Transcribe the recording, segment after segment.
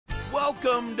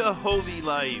Welcome to Hovi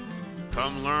Life.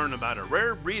 Come learn about a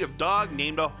rare breed of dog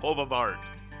named a Hovawart,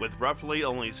 with roughly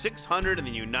only 600 in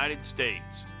the United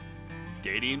States.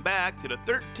 Dating back to the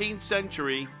 13th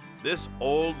century, this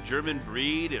old German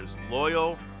breed is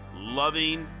loyal,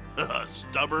 loving,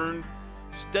 stubborn,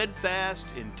 steadfast,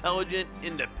 intelligent,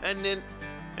 independent,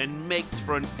 and makes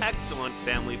for an excellent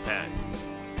family pet.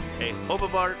 A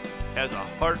Hovawart has a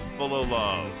heart full of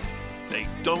love. They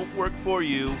don't work for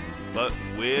you, but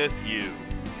with you,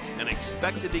 and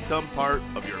expect to become part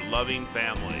of your loving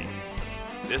family.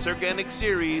 This organic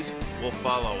series will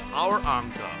follow our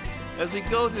Anka as we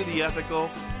go through the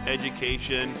ethical,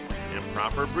 education, and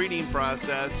proper breeding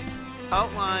process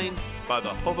outlined by the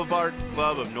Hovawart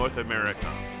Club of North America.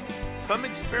 Come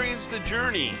experience the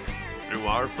journey through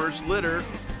our first litter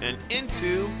and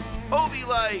into Hovi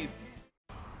Life.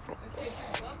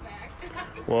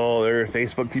 Well, there are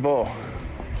Facebook people.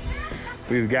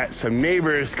 We've got some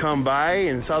neighbors come by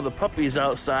and saw the puppies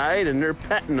outside and they're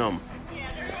petting them. Yeah,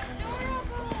 they're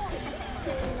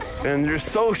adorable. And they're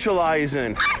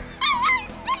socializing.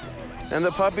 And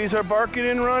the puppies are barking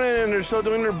and running and they're still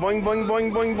doing their boing, boing,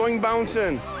 boing, boing, boing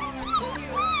bouncing.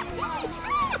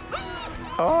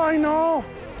 Oh, I know.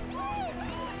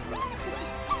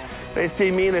 They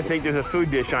see me and they think there's a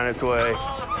food dish on its way.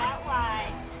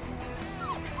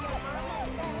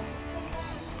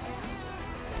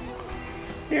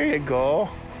 Here you go.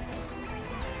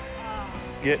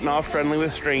 Getting all friendly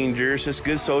with strangers. It's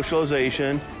good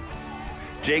socialization.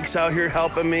 Jake's out here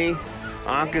helping me.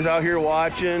 Anka's out here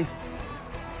watching.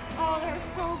 Oh, they're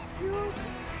so cute.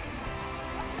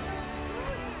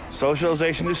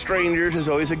 Socialization to strangers is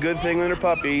always a good thing when they're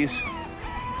puppies.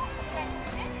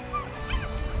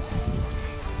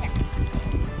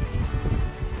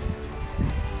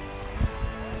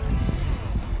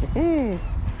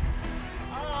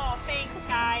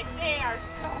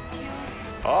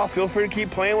 Oh, feel free to keep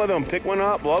playing with them. Pick one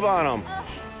up, love on them.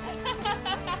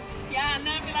 Yeah, and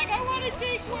then be like, I want to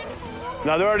take one home.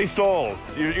 No, they're already sold.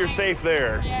 You're safe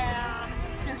there. Yeah,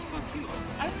 they're so cute.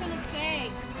 I was going to say,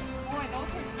 boy,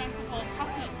 those are expensive little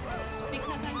puppies.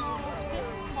 Because I know this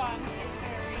one is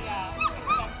very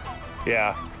expensive.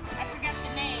 Yeah. I forgot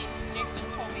the name. Nick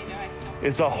just told me that I still.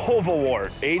 It's a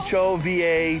Hovawart.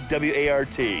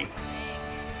 H-O-V-A-W-A-R-T.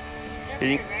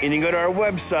 And you can go to our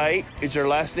website. Our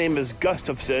last name is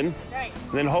Gustafson. Right.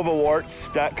 And then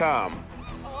Hovawarts.com.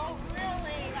 Oh,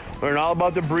 really? Learn all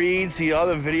about the breed, see all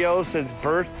the videos since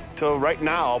birth till right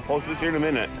now. I'll post this here in a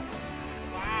minute.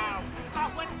 Wow.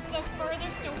 What's the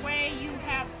furthest away you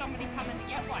have somebody coming to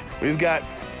get one? We've got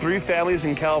 3 families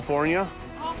in California,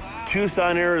 Oh, wow.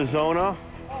 Tucson, Arizona,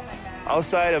 Oh, my God.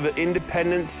 outside of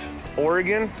Independence,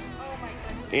 Oregon, Oh, my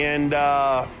God. and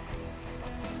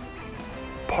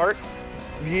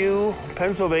Parkview,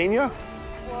 Pennsylvania.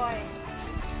 Boy.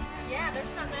 Yeah, there's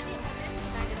not many of them in the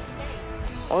United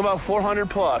States. Only about 400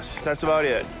 plus. That's about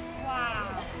it.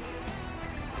 Wow.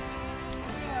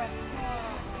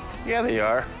 Yeah, they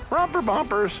are. Romper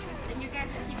bumpers. And you guys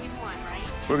are keeping one, right?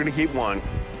 We're gonna keep one.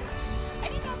 I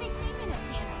didn't know they came in a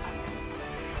tan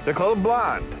color. They're called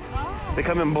blonde. Oh. They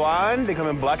come in blonde, they come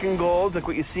in black and gold, like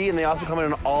what you see, and they also come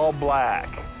in all black.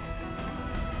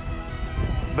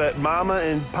 But Mama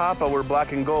and Papa were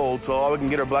black and gold, so all we can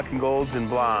get are black and golds and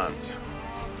blondes.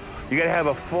 You gotta have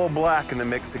a full black in the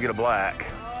mix to get a black.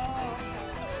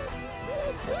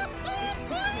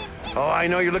 Oh, I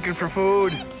know you're looking for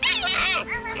food.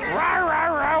 Rawr,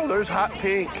 rawr, rawr. There's hot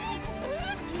pink.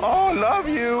 Oh, love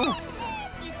you.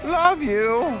 Love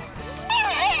you.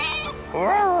 Rawr,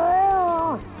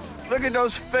 rawr. Look at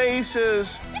those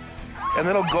faces. And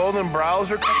little golden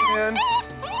brows are coming in.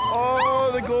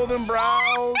 Oh, the golden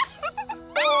brows.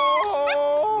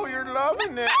 Oh, you're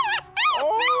loving it.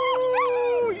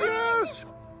 Oh, yes.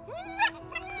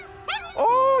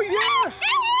 Oh, yes.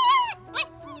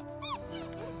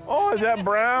 Oh, is that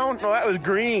brown? No, that was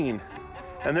green.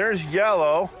 And there's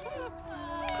yellow.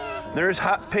 There's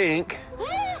hot pink.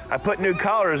 I put new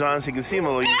collars on so you can see them a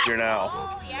little easier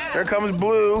now. There comes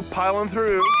Blue piling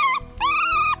through.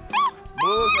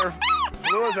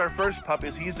 Blue is our first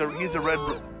puppy. So he's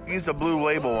the blue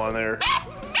label on there.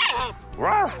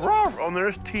 Ruff, ruff. Oh,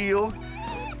 there's Teal.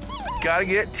 Gotta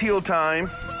get Teal time.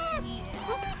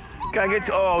 Gotta get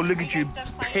to, oh, look at you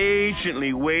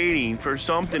patiently waiting for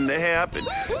something to happen.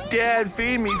 Dad,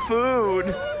 feed me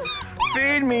food.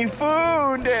 Feed me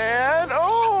food, Dad.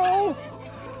 Oh,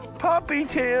 puppy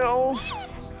tails.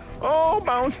 Oh,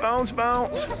 bounce, bounce,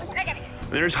 bounce.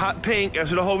 There's hot pink.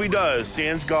 That's what a Hovi does.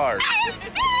 Stands guard.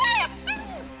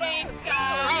 Thanks,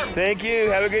 guys. Thank you.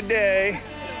 Have a good day.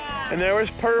 And there was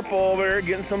Purple over there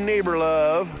getting some neighbor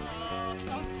love.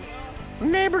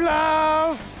 Neighbor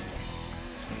love.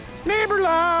 Neighbor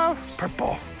love.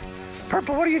 Purple.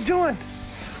 Purple, what are you doing?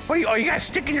 What are you, oh, you got a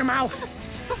stick in your mouth.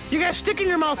 You got a stick in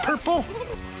your mouth, Purple.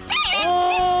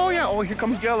 Oh, yeah. Oh, here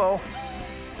comes Yellow.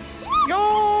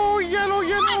 Yo, Yellow,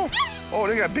 Yellow. Oh,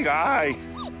 they got a big eye.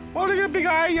 Oh, they got a big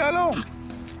eye, Yellow.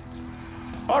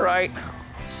 All right.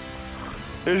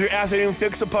 There's your afternoon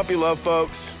fix of puppy love,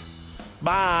 folks.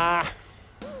 Bye.